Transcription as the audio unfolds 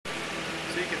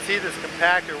see this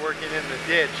compactor working in the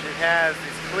ditch. It has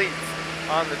these cleats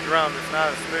on the drum. It's not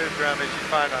a smooth drum as you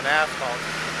find on asphalt.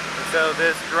 And so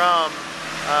this drum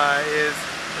is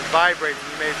vibrating.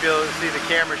 You may see the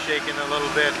camera shaking a little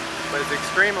bit, but it's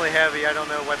extremely heavy. I don't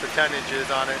know what the tonnage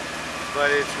is on it, but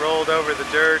it's rolled over the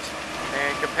dirt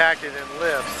and compacted in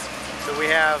lifts. So we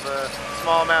have a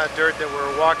small amount of dirt that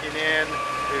we're walking in.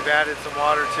 We've added some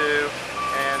water to,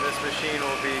 and this machine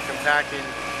will be compacting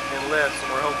in lifts,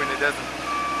 and we're hoping it doesn't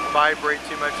vibrate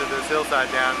too much of this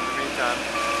hillside down in the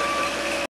meantime.